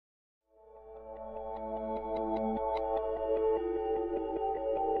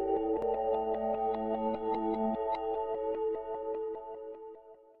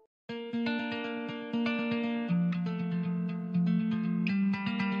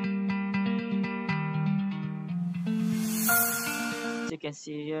can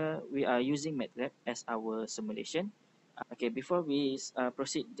see here, we are using MATLAB as our simulation. Okay, before we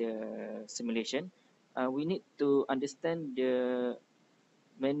proceed the simulation, we need to understand the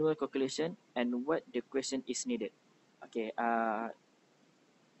manual calculation and what the question is needed. Okay,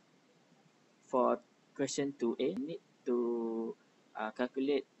 for question 2A, we need to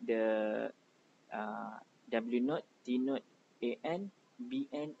calculate the W naught, T naught, AN,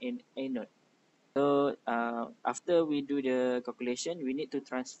 BN, and A naught. So after we do the calculation, we need to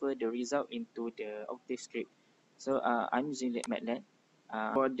transfer the result into the Octave script. So I'm using MATLAB.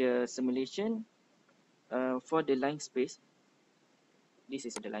 For the simulation, for the line space, this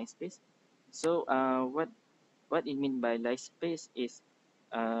is the line space. So what it means by line space is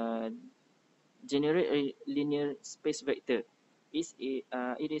generate a linear space vector.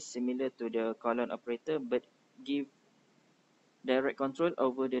 It is similar to the column operator, but give direct control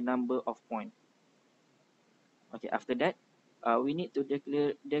over the number of points. Okay, after that, we need to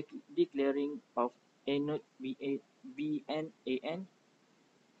declaring of A naught, BN, AN.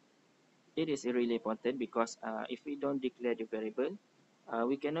 It is really important because if we don't declare the variable,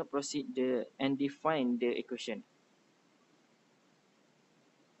 we cannot proceed and define the equation.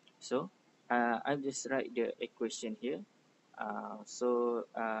 So I'll just write the equation here. So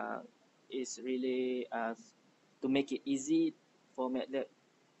it's really to make it easy for MATLAB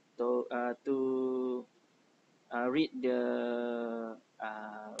to read the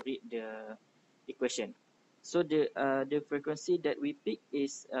equation. So the frequency that we pick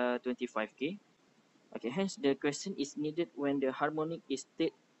is 25K. Okay, hence the question is needed when the harmonic is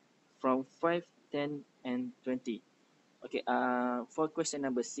state from 5, 10, and 20. Okay, for question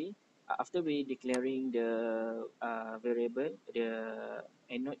number C, after we declaring the variable, the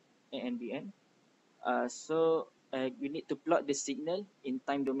A naught, and BN, so we need to plot the signal in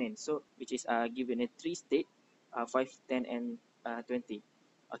time domain. So which is given a 3 state, 5, 10, and 20.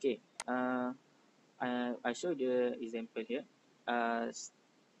 Okay, I show the example here.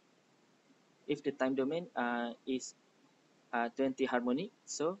 If the time domain is 20 harmonic,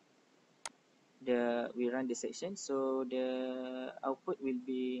 so we run the section, so the output will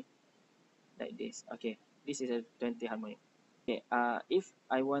be like this. Okay, this is a 20 harmonic. Okay, if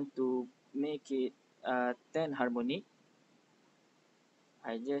I want to make it 10 harmonic,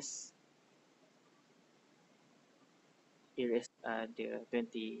 I just erase the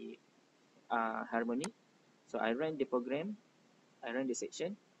 20 harmonic. So I run the program, I run the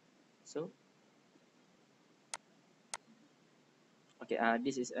section. So okay,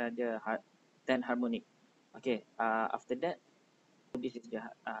 this is the 10 harmonic. Okay, after that, this is the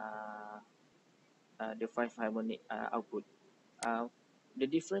 5 harmonic output. The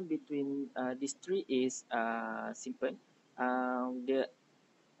difference between these three is simple.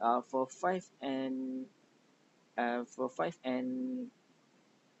 For 5 and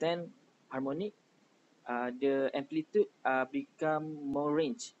 10 harmonic, the amplitude become more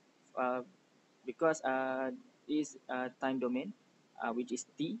range because this time domain, which is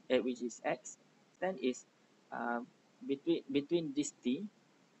t, which is x, then is between this t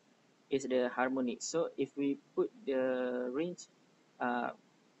is the harmonic. So if we put the range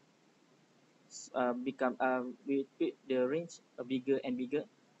we put the range bigger and bigger,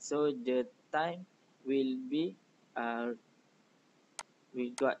 so the time will be we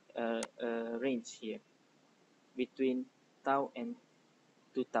got a range here between tau and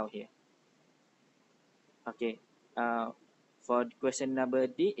 2 tau here. Okay, for question number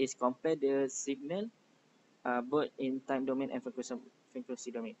D is compare the signal both in time domain and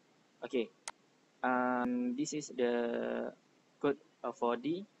frequency domain. Okay, this is the code for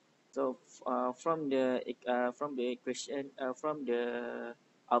D. So from the equation, from the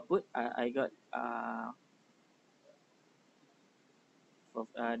output, I got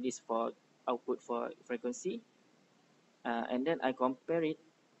this for output for frequency, and then I compare it.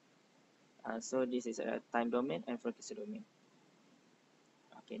 So this is a time domain and frequency domain.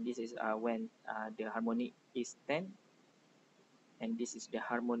 Okay, this is when the harmonic is 10, and this is the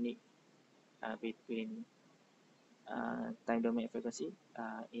harmonic between time domain and frequency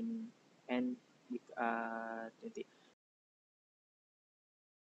in N 20.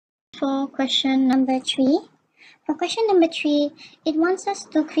 For question number 3, it wants us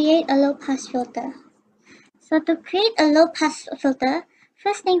to create a low-pass filter. So to create a low-pass filter,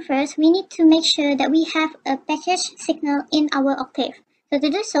 first thing first, we need to make sure that we have a package signal in our octave. So to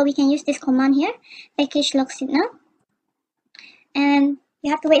do so, we can use this command here, package log signal. And you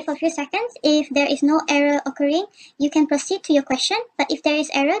have to wait for a few seconds. If there is no error occurring, you can proceed to your question. But if there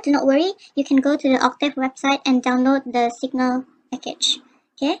is error, do not worry. You can go to the Octave website and download the signal package.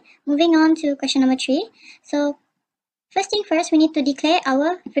 Okay, moving on to question number 3. So First thing first, we need to declare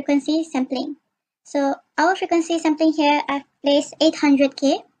our frequency sampling. So our frequency sampling here, I've placed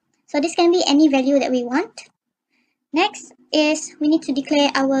 800K. So this can be any value that we want. Next is we need to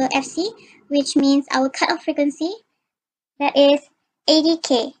declare our FC, which means our cutoff frequency, that is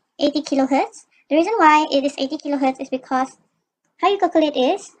 80K, 80 kilohertz. The reason why it is 80 kilohertz is because how you calculate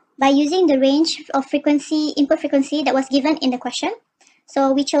is by using the range of frequency, input frequency that was given in the question.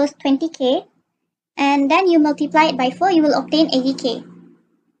 So we chose 20K, and then you multiply it by 4, you will obtain 80K.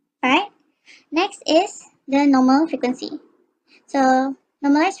 Alright? Next is the normal frequency. So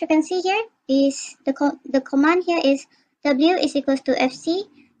normalized frequency here is the command here is W is equals to FC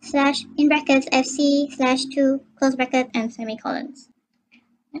slash in brackets FC slash 2 close bracket and semicolons.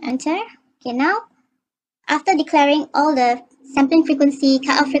 Enter. Okay, now after declaring all the sampling frequency,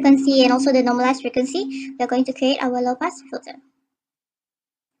 cutoff frequency, and also the normalized frequency, we are going to create our low pass filter.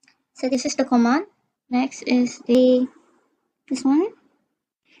 So this is the command. Next is this one.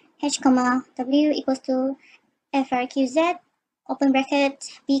 H comma W equals to FRQZ open bracket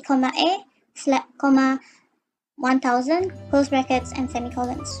B comma A comma 1000 close brackets and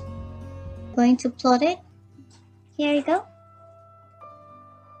semicolons. Going to plot it. Here we go.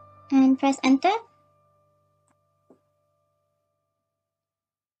 And press enter.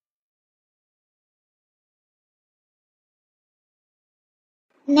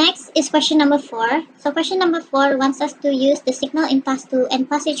 Next is question number 4. So question number 4 wants us to use the signal in pass 2 and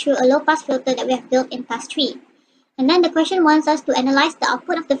pass it through a low pass filter that we have built in pass 3. And then the question wants us to analyze the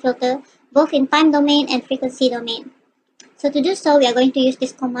output of the filter both in time domain and frequency domain. So to do so, we are going to use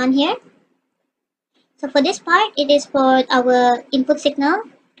this command here. So for this part, it is for our input signal.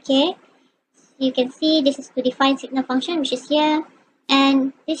 Okay, you can see this is to define signal function, which is here,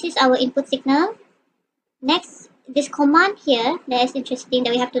 and this is our input signal. Next, this command here that is interesting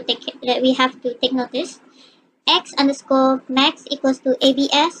that we have to take notice. X underscore max equals to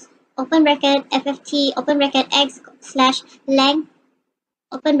ABS open bracket FFT open bracket X slash length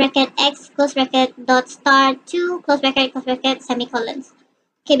open bracket X close bracket dot star 2 close bracket semicolons.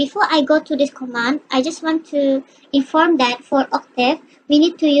 Okay, before I go to this command, I just want to inform that for octave, we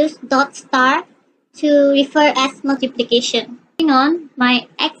need to use dot star to refer as multiplication. Moving on, my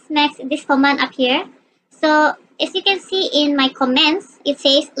X max, this command up here. So as you can see in my comments, it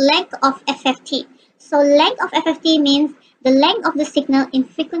says length of FFT. So length of FFT means the length of the signal in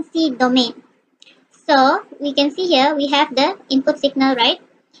frequency domain. So we can see here we have the input signal, right?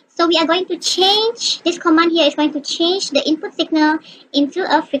 So we are going to change, this command here is going to change the input signal into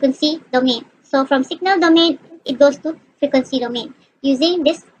a frequency domain. So from signal domain, it goes to frequency domain using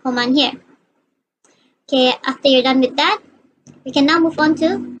this command here. Okay, after you're done with that, we can now move on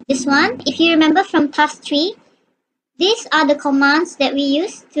to this one. If you remember from task 3, these are the commands that we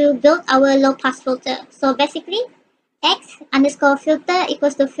use to build our low pass filter. So basically, X underscore filter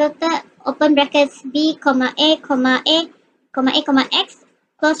equals to filter open brackets B comma A comma A comma A comma X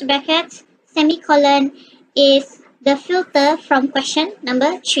close brackets semicolon is the filter from question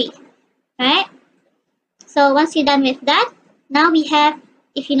number 3. Right? So once you're done with that, now we have,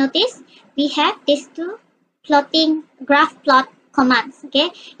 if you notice, we have these two plotting graph plot commands. Okay,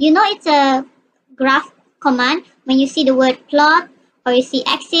 you know it's a graph command when you see the word plot or you see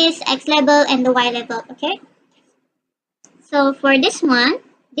axis, x label, and the y label. Okay, so for this one,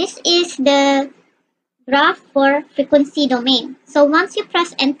 this is the graph for frequency domain. So once you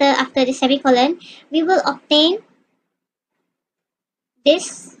press enter after the semicolon, we will obtain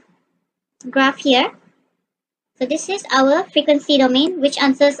this graph here. So this is our frequency domain, which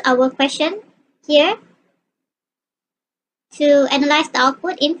answers our question here to analyze the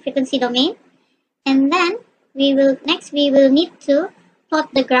output in frequency domain. And then we will need to plot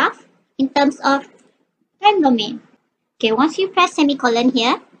the graph in terms of time domain. Okay, once you press semicolon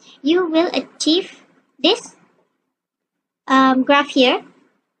here, you will achieve this graph here.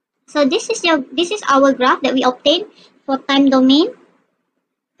 So this is our graph that we obtained for time domain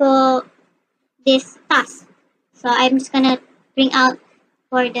for this task. So I'm just gonna bring out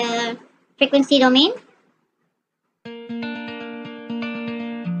for the frequency domain.